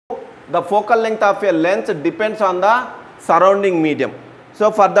the focal length of a lens depends on the surrounding medium. So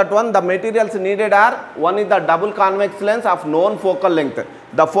for that one, the materials needed are, one is the double convex lens of known focal length.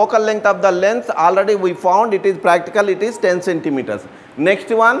 The focal length of the lens already we found, it is practical, it is 10 centimeters. Next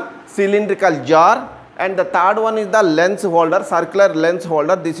one, cylindrical jar, and the third one is the lens holder, circular lens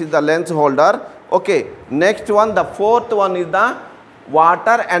holder. This is the lens holder. Okay. Next one, the fourth one is the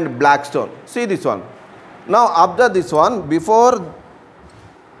water and black stone. See this one. Now observe this one. Before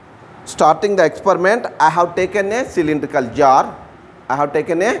starting the experiment, I have taken a cylindrical jar.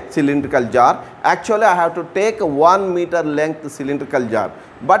 Actually, I have to take 1 meter length cylindrical jar,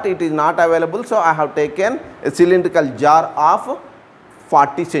 but it is not available. So I have taken a cylindrical jar of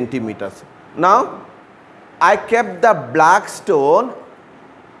 40 centimeters. Now I kept the black stone.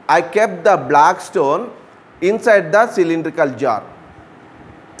 Inside the cylindrical jar.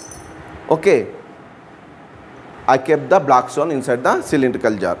 Okay. I kept the black stone inside the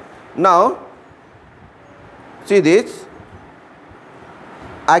cylindrical jar. Now, see this.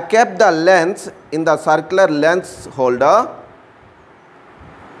 I kept the lens in the circular lens holder.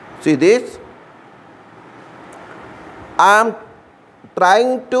 See this. I am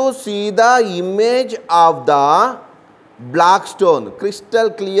trying to see the image of the black stone,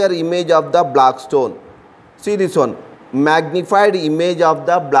 crystal clear image of the black stone. See this one, magnified image of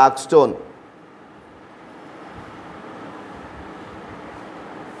the black stone.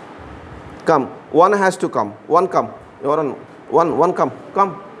 Come, one has to come. One come. One come.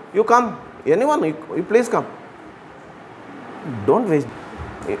 Come. You come. Anyone, you please come. Don't waste.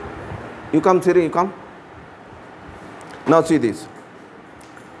 You come, Siri, you come. Now see this.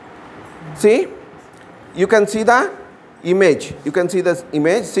 See, you can see the image. You can see this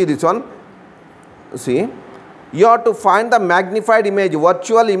image. See this one. See, you have to find the magnified image,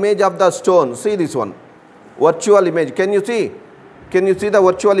 virtual image of the stone. See this one. Virtual image. Can you see? Can you see the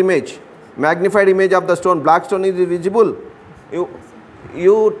virtual image? Magnified image of the stone. Black stone is visible.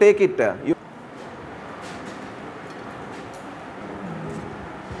 You take it.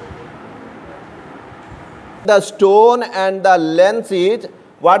 The stone and the lens is,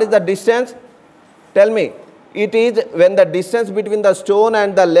 what is the distance? Tell me. It is when the distance between the stone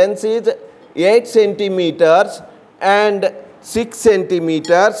and the lens is 8 centimeters and 6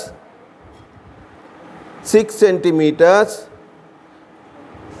 centimeters. 6 centimeters.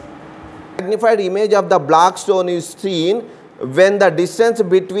 Magnified image of the black stone is seen when the distance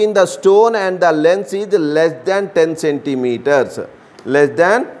between the stone and the lens is less than 10 centimeters. Less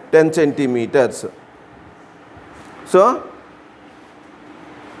than 10 centimeters. So,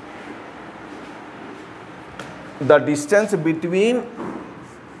 the distance between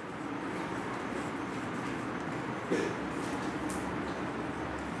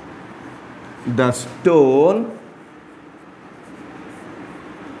the stone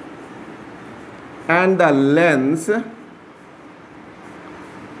and the lens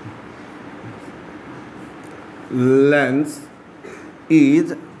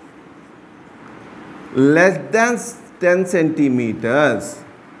is less than 10 centimeters.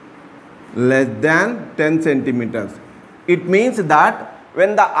 Less than 10 centimeters. It means that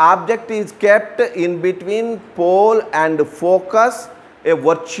when the object is kept in between pole and focus, a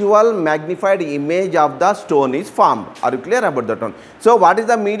virtual magnified image of the stone is formed. Are you clear about that one? So what is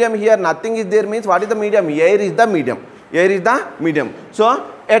the medium here? Nothing is there means what is the medium? Air is the medium. Air is the medium.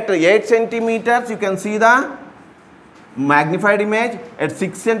 So at 8 centimeters you can see the magnified image. At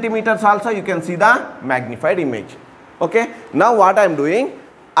 6 centimeters also you can see the magnified image. Okay. Now what I am doing?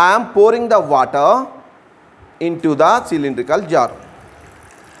 I am pouring the water into the cylindrical jar.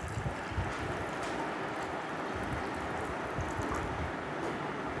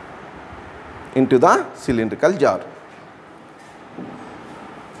 Into the cylindrical jar.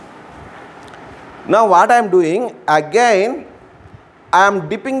 Now what I am doing? Again I am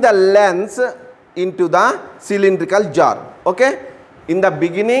dipping the lens into the cylindrical jar. Okay. In the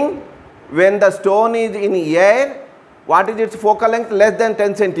beginning, when the stone is in air, what is its focal length? Less than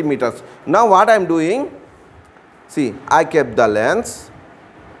 10 centimeters. Now what I am doing? See, I kept the lens.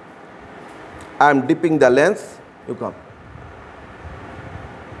 I am dipping the lens. You come.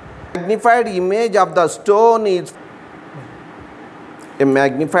 Magnified image of the stone is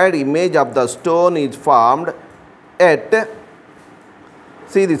formed at,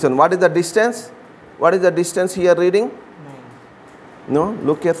 see this one, what is the distance? What is the distance here reading? 9. No,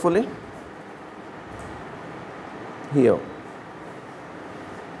 look carefully. Here.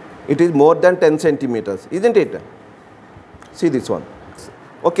 It is more than 10 centimeters, isn't it? See this one.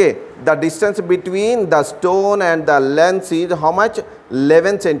 Okay, the distance between the stone and the lens is how much?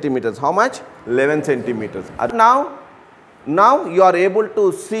 11 centimeters. How much? 11 centimeters. Now, Now you are able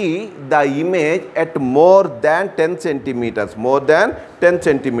to see the image at more than 10 centimeters, more than 10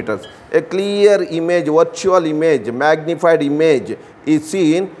 centimeters. A clear image, virtual image, magnified image is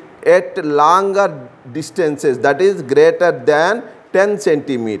seen at longer distances, that is greater than 10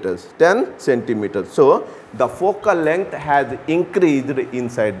 centimeters, 10 centimeters. So, the focal length has increased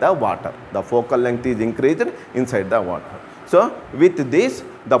inside the water. The focal length is increased inside the water. So, with this,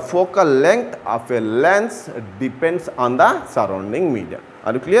 the focal length of a lens depends on the surrounding medium.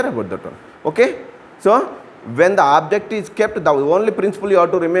 Are you clear about that one? Okay. So, when the object is kept, the only principle you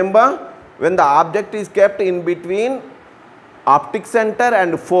have to remember, when the object is kept in between optic center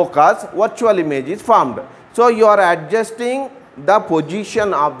and focus, virtual image is formed. So, you are adjusting the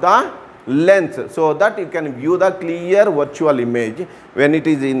position of the lens so that you can view the clear virtual image when it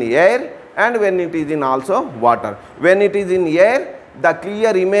is in air and when it is in also water. When it is in air, the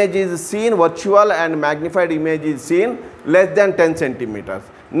clear image is seen, virtual and magnified image is seen less than 10 centimeters.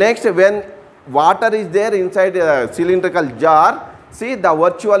 Next, when water is there inside a cylindrical jar, see the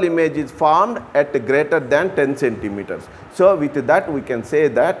virtual image is formed at greater than 10 centimeters. So, with that we can say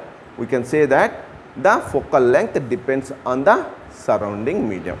that the focal length depends on the surrounding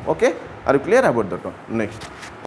medium. Okay, are you clear about that one? Next.